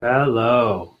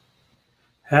Hello.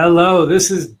 Hello.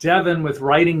 This is Devin with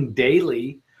Writing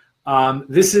Daily. I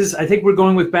think we're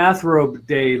going with bathrobe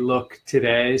day look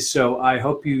today, so I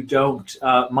hope you don't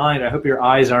mind. I hope your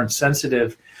eyes aren't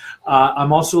sensitive.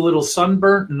 I'm also a little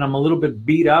sunburnt and I'm a little bit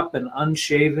beat up and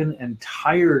unshaven and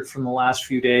tired from the last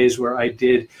few days where I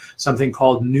did something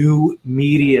called New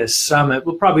Media Summit.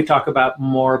 We'll probably talk about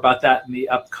more about that in the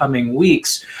upcoming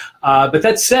weeks. But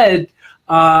that said,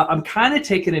 I'm kind of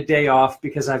taking a day off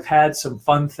because I've had some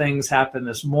fun things happen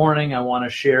this morning. I want to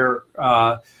share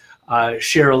a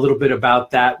little bit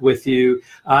about that with you.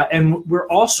 And we're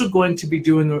also going to be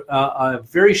doing a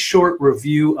very short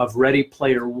review of Ready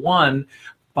Player One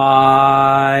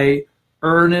by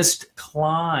Ernest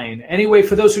Cline. Anyway,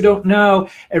 for those who don't know,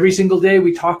 every single day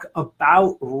we talk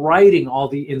about writing, all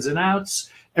the ins and outs,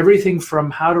 everything from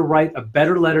how to write a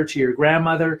better letter to your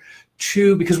grandmother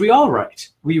because we all write.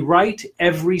 We write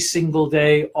every single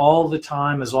day, all the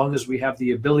time, as long as we have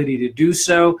the ability to do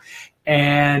so,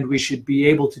 and we should be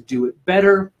able to do it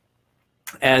better,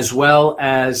 as well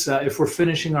as if we're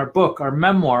finishing our book, our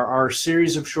memoir, our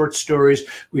series of short stories,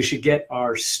 we should get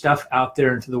our stuff out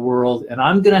there into the world. And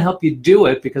I'm going to help you do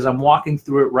it because I'm walking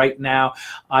through it right now.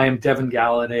 I am Devin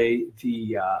Galladay,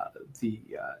 the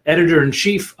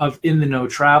editor-in-chief of In the Know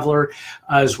Traveler,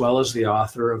 as well as the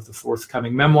author of the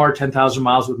forthcoming memoir, 10,000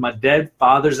 Miles with My Dead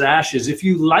Father's Ashes. If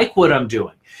you like what I'm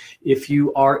doing, if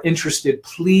you are interested,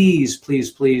 please,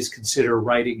 please, please consider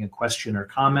writing a question or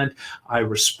comment. I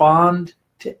respond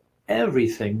to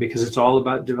everything because it's all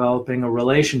about developing a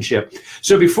relationship.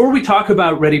 So before we talk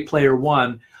about Ready Player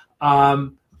One,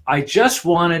 I just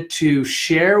wanted to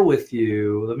share with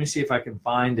you, let me see if I can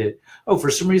find it. Oh,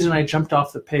 for some reason I jumped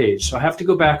off the page. So I have to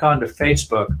go back onto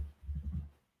Facebook.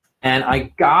 And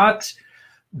I got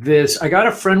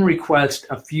a friend request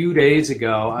a few days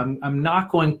ago. I'm not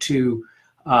going to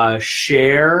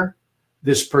share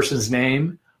this person's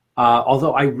name,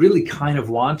 although I really kind of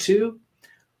want to.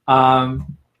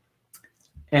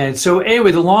 And so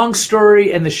anyway, the long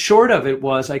story and the short of it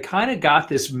was I kind of got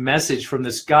this message from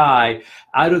this guy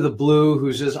out of the blue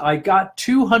who says, I got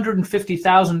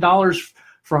 $250,000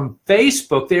 from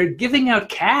Facebook. They're giving out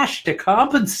cash to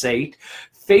compensate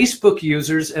Facebook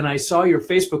users, and I saw your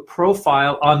Facebook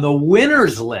profile on the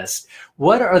winners list.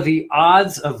 What are the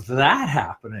odds of that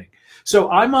happening? So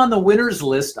I'm on the winners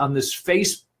list on this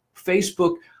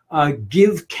Facebook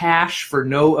Give Cash for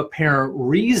No Apparent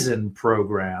Reason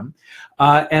program.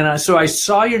 So I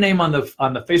saw your name on the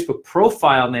Facebook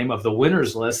profile name of the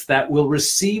winners list that will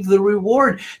receive the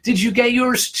reward. Did you get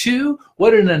yours too?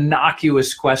 What an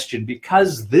innocuous question,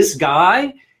 because this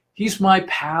guy, he's my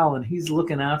pal and he's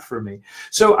looking out for me.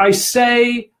 So I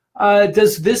say,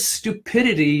 does this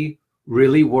stupidity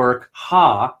really work?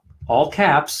 Ha, all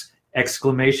caps,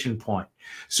 exclamation point.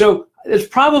 So it's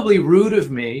probably rude of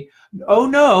me. Oh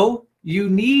no, you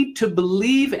need to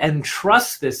believe and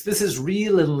trust this. This is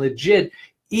real and legit,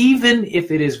 even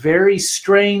if it is very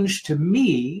strange to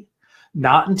me.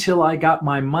 Not until I got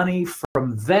my money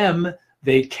from them,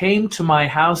 they came to my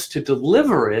house to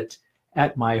deliver it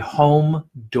at my home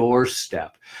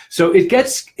doorstep. So it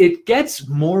gets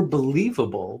more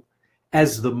believable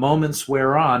as the moments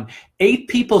wear on. 8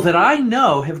 people that I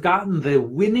know have gotten the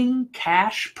winning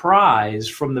cash prize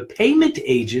from the payment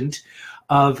agent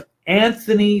of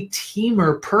Anthony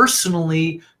Teemer.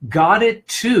 Personally got it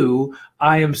too.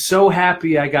 I am so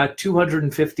happy I got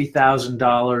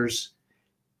 $250,000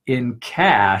 in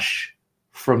cash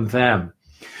from them.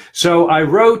 So I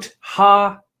wrote,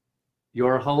 ha,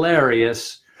 you're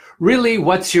hilarious. Really,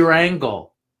 what's your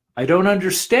angle? I don't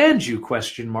understand you, ?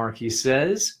 He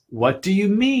says. What do you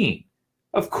mean?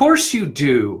 Of course you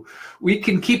do. We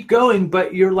can keep going,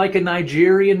 but you're like a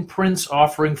Nigerian prince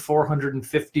offering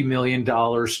 $450 million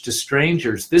to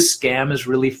strangers. This scam is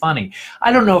really funny.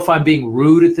 I don't know if I'm being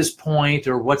rude at this point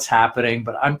or what's happening,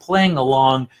 but I'm playing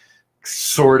along,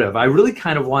 sort of. I really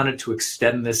kind of wanted to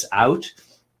extend this out,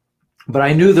 but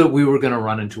I knew that we were going to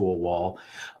run into a wall.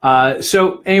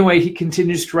 So anyway, he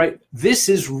continues to write, this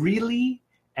is really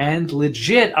and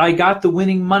legit. I got the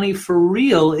winning money for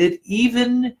real.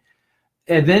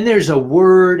 And then there's a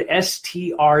word,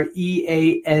 STREANG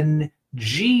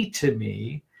to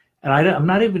me, and I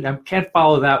can't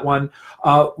follow that one.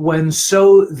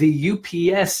 So the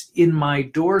UPS in my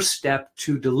doorstep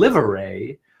to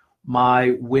deliver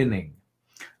my winning.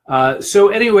 So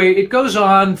anyway, it goes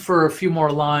on for a few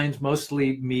more lines,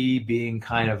 mostly me being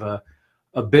kind of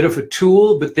a bit of a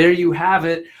tool, but there you have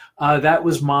it. That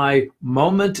was my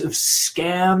moment of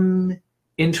scam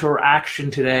interaction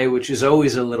today, which is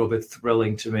always a little bit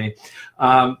thrilling to me.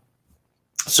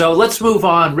 So let's move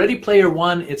on. Ready Player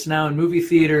One, it's now in movie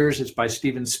theaters. It's by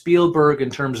Steven Spielberg in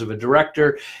terms of a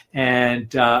director,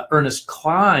 and Ernest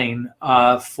Cline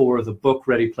for the book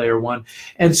Ready Player One.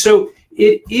 And so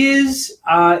it is,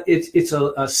 it's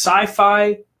a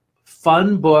sci-fi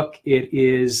fun book. It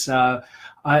is, and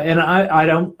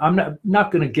I'm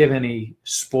not going to give any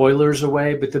spoilers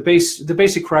away, but the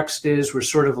basic crux is we're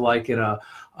sort of like in a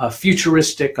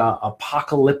futuristic,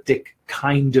 apocalyptic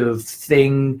kind of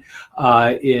thing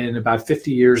in about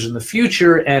 50 years in the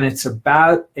future, and it's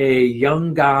about a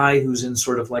young guy who's in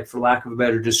sort of like, for lack of a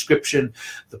better description,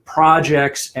 the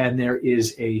projects, and there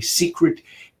is a secret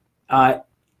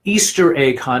Easter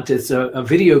egg hunt. It's a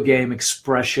video game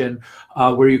expression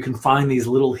where you can find these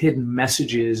little hidden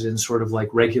messages in sort of like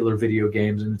regular video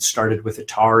games, and it started with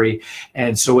Atari.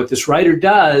 And so what this writer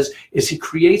does is he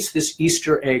creates this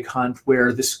Easter egg hunt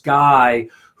where this guy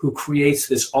who creates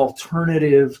this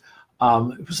alternative,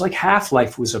 it was like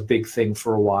Half-Life was a big thing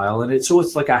for a while, and it's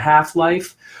like a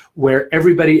Half-Life where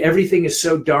everything is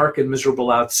so dark and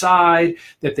miserable outside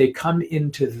that they come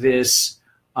into this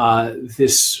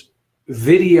this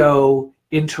video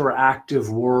interactive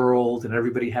world, and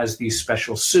everybody has these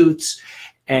special suits.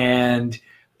 And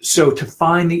so to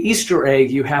find the Easter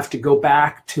egg, you have to go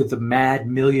back to the mad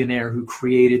millionaire who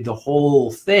created the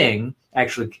whole thing,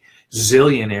 actually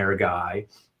zillionaire guy.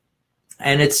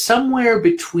 And it's somewhere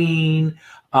between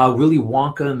Willy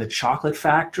Wonka and the Chocolate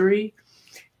Factory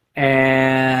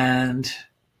and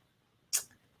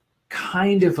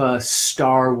kind of a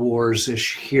Star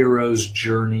Wars-ish hero's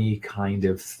journey kind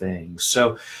of thing.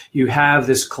 So you have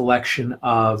this collection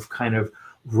of kind of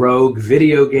rogue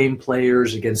video game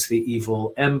players against the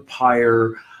evil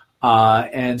empire.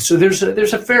 And so there's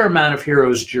a fair amount of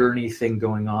hero's journey thing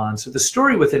going on. So the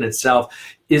story within itself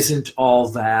isn't all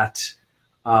that,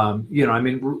 I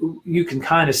mean, you can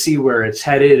kind of see where it's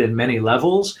headed in many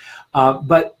levels.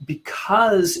 But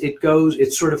because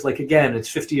it's sort of like, again, it's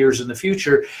 50 years in the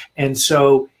future. And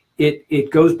so it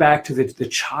goes back to the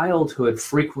childhood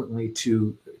frequently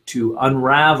to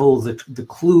unravel the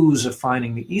clues of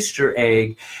finding the Easter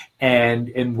egg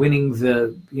and winning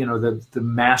the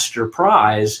master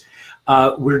prize.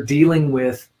 We're dealing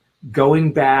with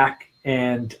going back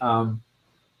and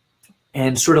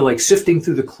sort of like sifting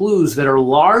through the clues that are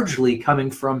largely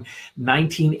coming from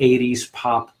 1980s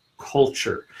pop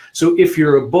culture. So if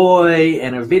you're a boy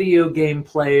and a video game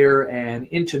player and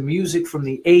into music from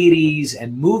the 80s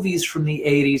and movies from the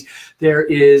 80s,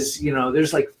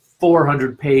 there's like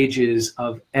 400 pages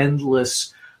of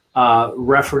endless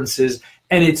references,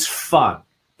 and it's fun.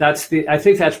 I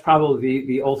think that's probably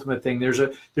the ultimate thing. There's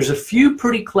a few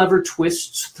pretty clever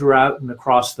twists throughout and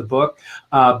across the book,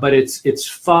 but it's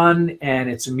fun and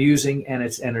it's amusing and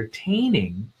it's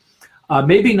entertaining.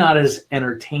 Maybe not as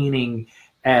entertaining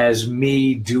as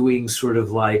me doing sort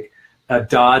of like a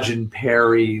dodge and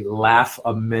parry, laugh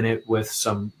a minute with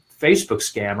some Facebook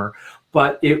scammer,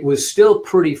 but it was still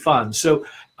pretty fun. So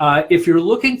if you're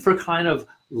looking for kind of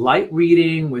light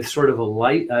reading with sort of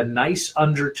a nice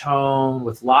undertone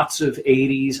with lots of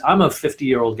 80s, I'm a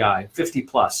 50-year-old guy, 50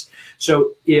 plus.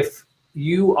 So if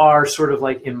you are sort of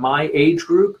like in my age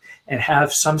group and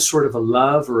have some sort of a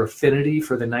love or affinity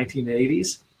for the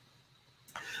 1980s,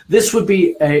 this would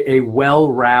be a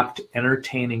well-wrapped,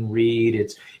 entertaining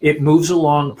read. It moves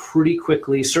along pretty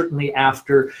quickly, certainly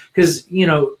after, because,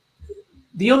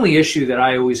 the only issue that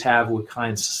I always have with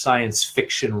kind of science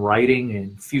fiction writing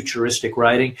and futuristic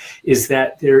writing is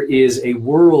that there is a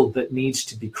world that needs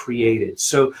to be created.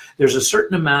 So there's a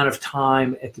certain amount of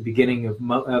time at the beginning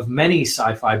of many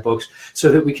sci-fi books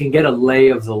so that we can get a lay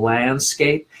of the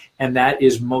landscape, and that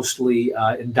is mostly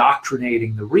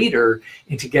indoctrinating the reader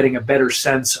into getting a better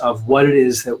sense of what it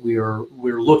is that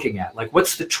we're looking at. Like,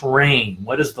 what's the terrain?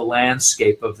 What is the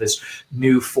landscape of this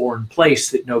new foreign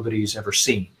place that nobody's ever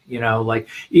seen? Like,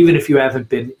 even if you haven't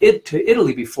been to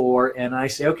Italy before, and I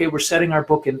say, okay, we're setting our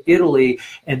book in Italy,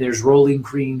 and there's rolling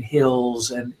green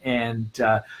hills and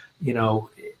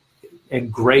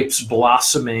grapes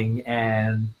blossoming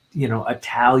and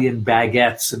Italian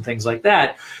baguettes and things like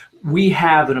that. We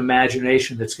have an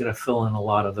imagination that's going to fill in a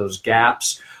lot of those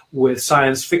gaps. With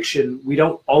science fiction, we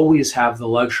don't always have the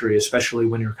luxury, especially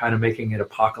when you're kind of making it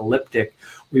apocalyptic.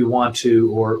 We want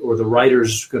to, or the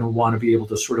writer's going to want to be able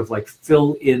to sort of like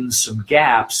fill in some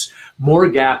gaps, more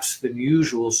gaps than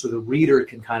usual, so the reader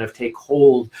can kind of take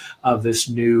hold of this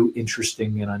new,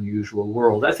 interesting, and unusual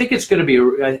world. I think it's going to be,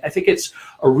 I think it's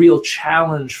a real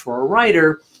challenge for a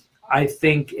writer, I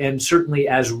think, and certainly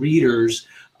as readers,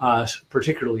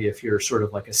 particularly if you're sort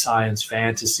of like a science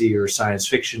fantasy or science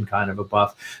fiction kind of a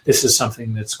buff. This is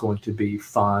something that's going to be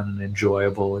fun and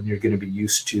enjoyable, and you're going to be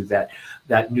used to that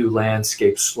new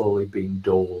landscape slowly being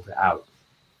doled out.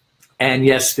 And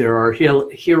yes, there are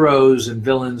heroes and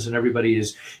villains, and everybody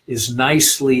is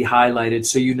nicely highlighted,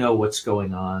 so you know what's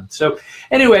going on. So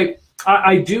anyway,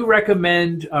 I do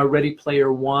recommend Ready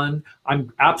Player One.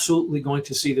 I'm absolutely going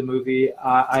to see the movie.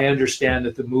 I understand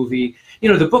that the movie,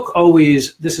 the book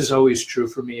this is always true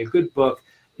for me. A good book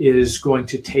is going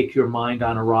to take your mind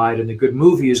on a ride, and a good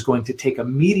movie is going to take a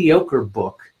mediocre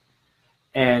book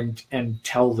and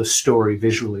tell the story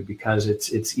visually, because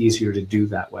it's easier to do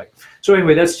that way. So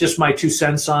anyway, that's just my 2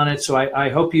 cents on it. So I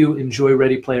hope you enjoy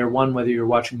Ready Player One, whether you're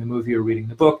watching the movie or reading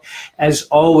the book. As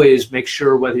always, make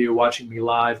sure whether you're watching me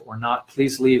live or not,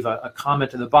 please leave a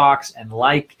comment in the box and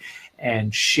like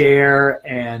and share,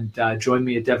 and join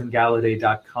me at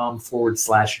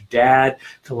devingallaudet.com/dad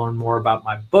to learn more about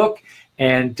my book.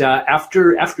 And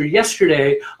after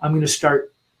yesterday, I'm going to start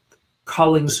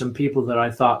culling some people that I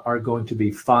thought are going to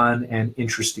be fun and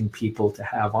interesting people to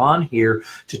have on here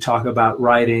to talk about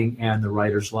writing and the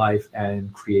writer's life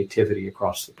and creativity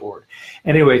across the board.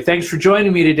 Anyway, thanks for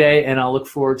joining me today, and I'll look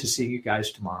forward to seeing you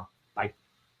guys tomorrow.